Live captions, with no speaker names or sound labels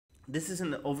This is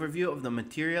an overview of the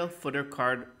material footer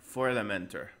card for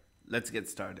Elementor. Let's get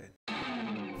started.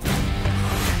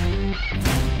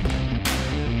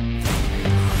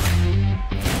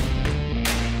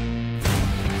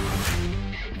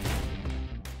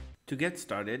 To get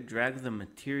started, drag the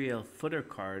material footer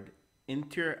card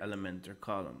into your Elementor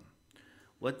column.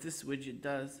 What this widget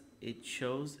does, it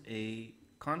shows a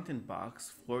content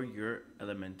box for your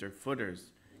Elementor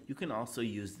footers. You can also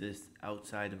use this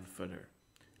outside of a footer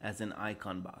as an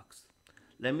icon box.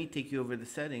 Let me take you over the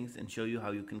settings and show you how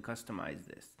you can customize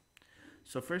this.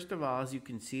 So first of all, as you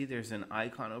can see, there's an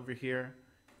icon over here,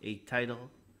 a title,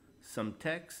 some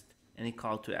text, and a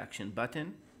call to action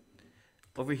button.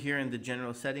 Over here in the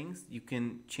general settings, you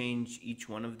can change each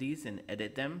one of these and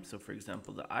edit them. So for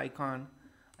example, the icon,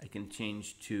 I can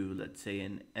change to, let's say,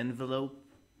 an envelope.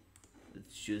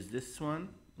 Let's choose this one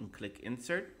and click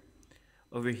insert.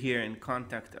 Over here in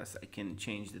contact us, I can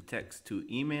change the text to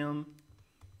email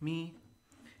me.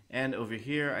 And over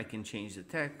here, I can change the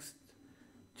text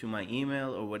to my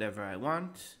email or whatever I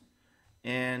want.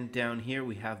 And down here,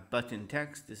 we have button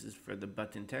text. This is for the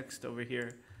button text over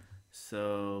here.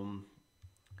 So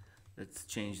let's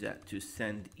change that to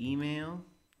send email.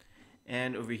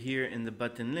 And over here in the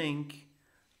button link,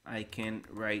 I can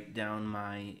write down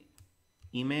my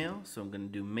email. So I'm going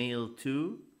to do mail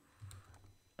to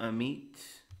Amit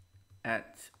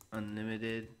at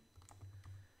unlimitedelementscom.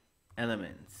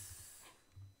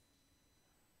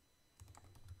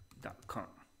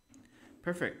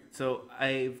 Perfect. So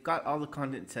I've got all the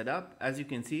content set up. As you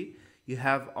can see, you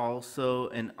have also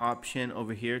an option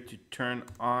over here to turn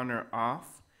on or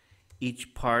off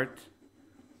each part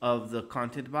of the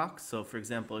content box. So for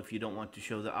example, if you don't want to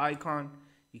show the icon,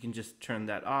 you can just turn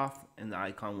that off and the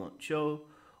icon won't show.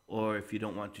 Or if you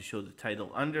don't want to show the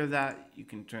title under that, you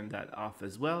can turn that off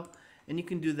as well. And you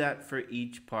can do that for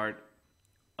each part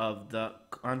of the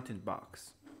content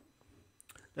box.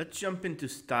 Let's jump into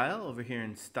style over here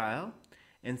in style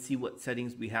and see what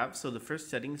settings we have. So the first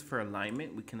settings for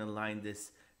alignment, we can align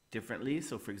this differently.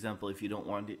 So for example, if you don't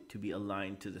want it to be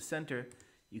aligned to the center,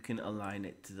 you can align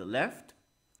it to the left.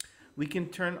 We can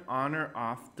turn on or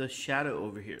off the shadow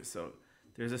over here. So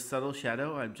there's a subtle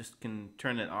shadow. I just can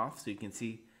turn it off so you can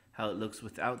see how it looks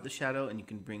without the shadow, and you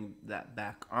can bring that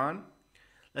back on.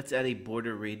 Let's add a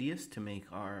border radius to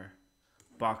make our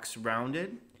box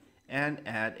rounded and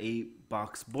add a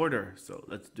box border. So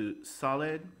let's do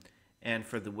solid, and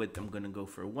for the width I'm going to go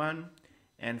for 1,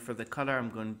 and for the color I'm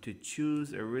going to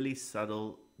choose a really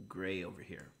subtle gray over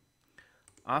here.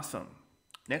 Awesome.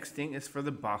 Next thing is for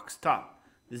the box top.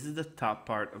 This is the top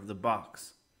part of the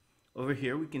box. Over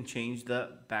here we can change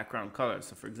the background color.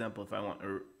 So for example, if I want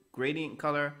a gradient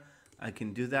color, I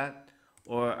can do that,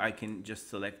 or I can just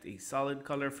select a solid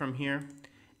color from here,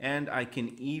 and I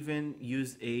can even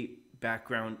use a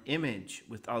background image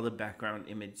with all the background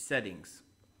image settings.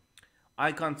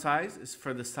 Icon size is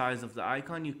for the size of the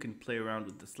icon. You can play around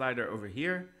with the slider over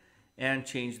here and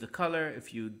change the color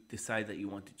if you decide that you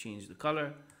want to change the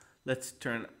color. Let's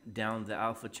turn down the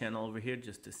alpha channel over here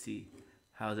just to see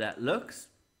how that looks.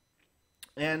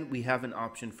 And we have an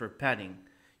option for padding.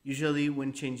 Usually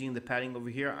when changing the padding over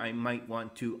here, I might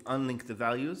want to unlink the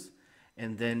values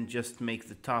and then just make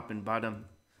the top and bottom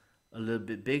a little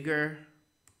bit bigger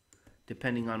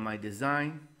depending on my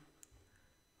design.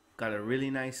 Got a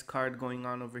really nice card going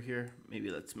on over here.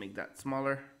 Maybe let's make that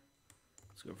smaller.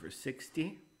 Let's go for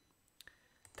 60.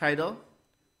 Title.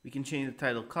 We can change the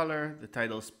title color, the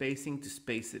title spacing to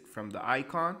space it from the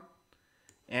icon.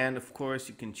 And of course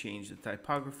you can change the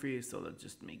typography, so let's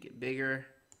just make it bigger.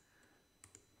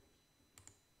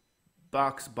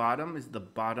 Box bottom is the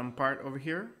bottom part over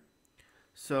here.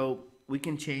 So we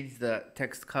can change the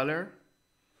text color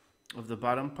of the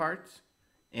bottom part,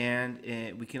 and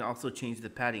we can also change the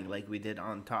padding like we did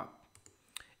on top.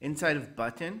 Inside of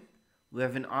button, we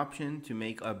have an option to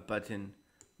make our button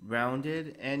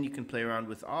rounded, and you can play around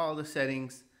with all the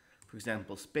settings. For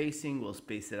example, spacing, we'll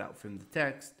space it out from the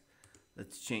text.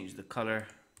 Let's change the color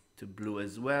to blue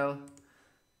as well,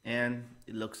 and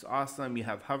it looks awesome. You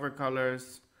have hover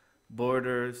colors,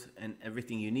 borders, and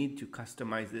everything you need to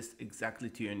customize this exactly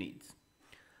to your needs.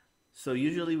 So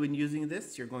usually when using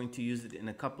this, you're going to use it in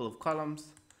a couple of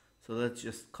columns. So let's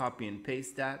just copy and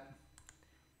paste that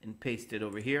and paste it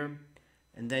over here.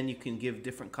 And then you can give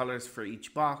different colors for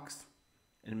each box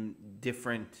and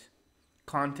different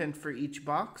content for each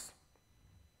box.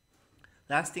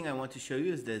 Last thing I want to show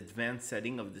you is the advanced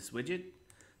setting of this widget.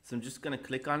 So I'm just going to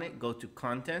click on it, go to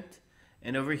content,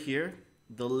 and over here,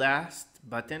 the last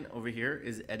button over here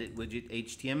is edit widget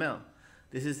HTML.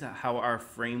 This is how our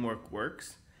framework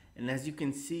works. And as you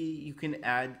can see, you can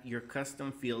add your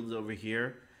custom fields over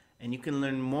here, and you can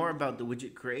learn more about the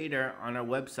widget creator on our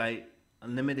website,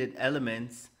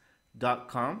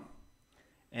 unlimitedelements.com.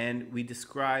 And we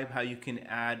describe how you can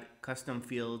add custom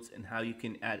fields and how you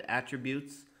can add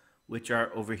attributes, which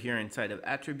are over here inside of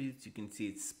attributes. You can see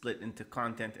it's split into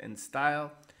content and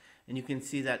style. And you can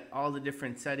see that all the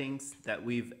different settings that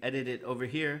we've edited over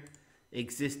here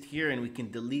exist here, and we can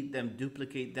delete them,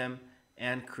 duplicate them,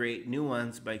 and create new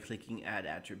ones by clicking Add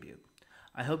Attribute.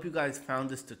 I hope you guys found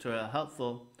this tutorial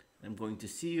helpful. I'm going to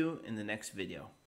see you in the next video.